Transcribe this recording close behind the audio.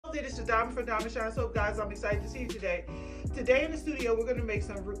This is Diamond from Diamond Shine Soap. Guys, I'm excited to see you today. Today in the studio, we're going to make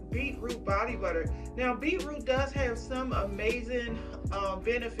some beetroot body butter. Now, beetroot does have some amazing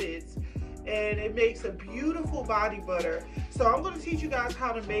benefits, and it makes a beautiful body butter. So I'm going to teach you guys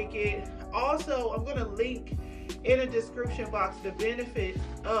how to make it. Also, I'm going to link in the description box the benefits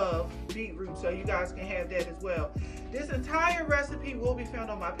of beetroot so you guys can have that as well. This entire recipe will be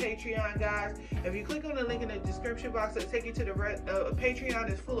found on my Patreon, guys. If you click on the link in the description box, it'll take you to the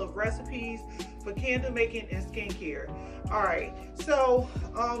Patreon. Is full of recipes for candle making and skincare. All right, so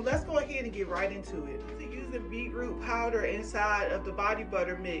let's go ahead and get right into it. So using beetroot powder inside of the body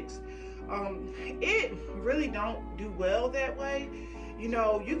butter mix, it really don't do well that way. You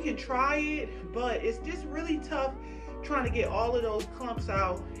know, you can try it, but it's just really tough trying to get all of those clumps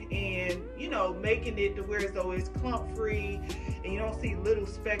out and, you know, making it to where as though it's clump free and you don't see little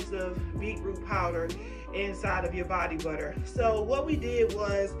specks of beetroot powder inside of your body butter. So what we did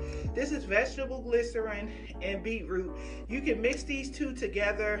was, this is vegetable glycerin and beetroot. You can mix these two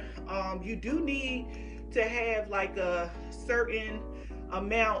together. You do need to have like a certain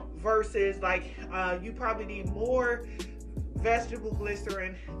amount versus like you probably need more vegetable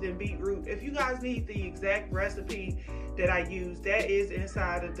glycerin than beetroot. If you guys need the exact recipe that I use, that is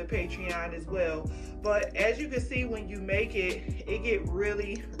inside of the Patreon as well. But as you can see, when you make it, it get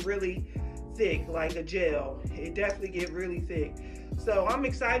really thick, like a gel. It definitely get really thick. So I'm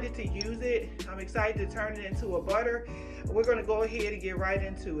excited to use it. I'm excited to turn it into a butter. We're going to go ahead and get right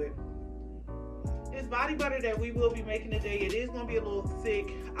into it. This body butter that we will be making today, it is going to be a little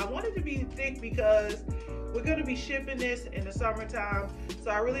thick. I want it to be thick because we're going to be shipping this in the summertime, so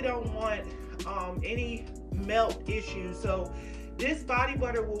I really don't want any melt issues. So this body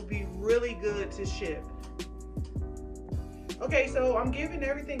butter will be really good to ship. Okay, so I'm giving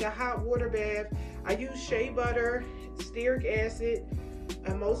everything a hot water bath. I use shea butter, stearic acid,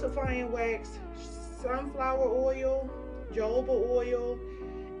 emulsifying wax, sunflower oil, jojoba oil,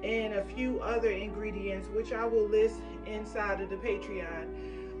 and a few other ingredients, which I will list inside of the Patreon.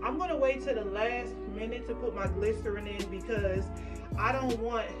 I'm going to wait till the last minute to put my glycerin in because I don't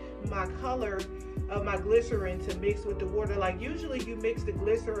want my color of my glycerin to mix with the water. Like usually you mix the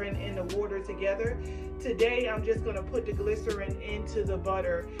glycerin and the water together. Today I'm just going to put the glycerin into the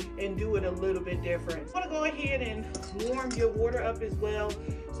butter and do it a little bit different. I'm going to go ahead and warm your water up as well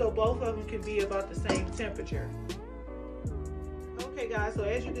so both of them can be about the same temperature. Okay guys, so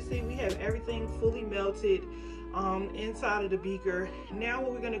as you can see, we have everything fully melted inside of the beaker. Now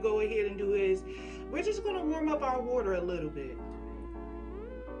what we're going to go ahead and do is we're just going to warm up our water a little bit.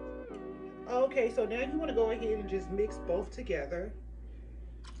 Okay, so now you want to go ahead and just mix both together.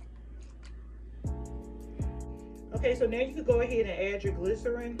 Okay, so now you can go ahead and add your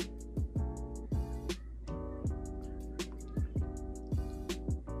glycerin.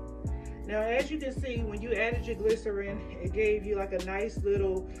 Now, as you can see, when you added your glycerin, it gave you like a nice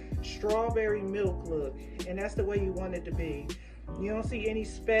little strawberry milk look, and that's the way you want it to be. You don't see any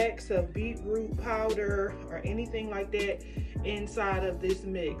specks of beetroot powder or anything like that inside of this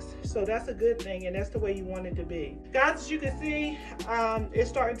mix. So that's a good thing, and that's the way you want it to be. Guys, as you can see, it's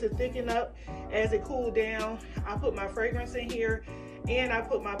starting to thicken up as it cooled down. I put my fragrance in here, and I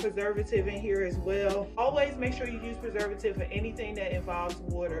put my preservative in here as well. Always make sure you use preservative for anything that involves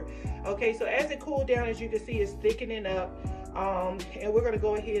water. Okay, so as it cooled down, as you can see, it's thickening up. And we're going to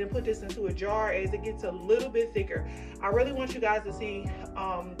go ahead and put this into a jar as it gets a little bit thicker. I really want you guys to see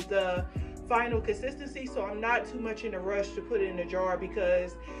the final consistency, so I'm not too much in a rush to put it in a jar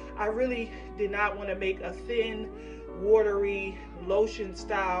because I really did not want to make a thin, watery, lotion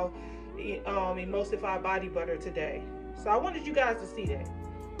style emulsified body butter today. So I wanted you guys to see that.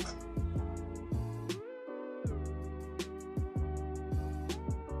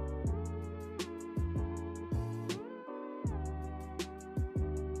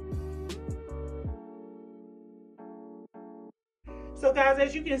 So guys,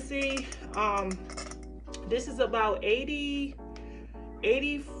 as you can see, this is about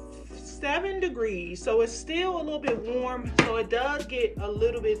 87 degrees. So it's still a little bit warm. So it does get a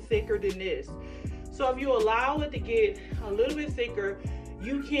little bit thicker than this. So if you allow it to get a little bit thicker,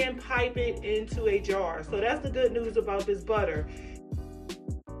 you can pipe it into a jar. So that's the good news about this butter.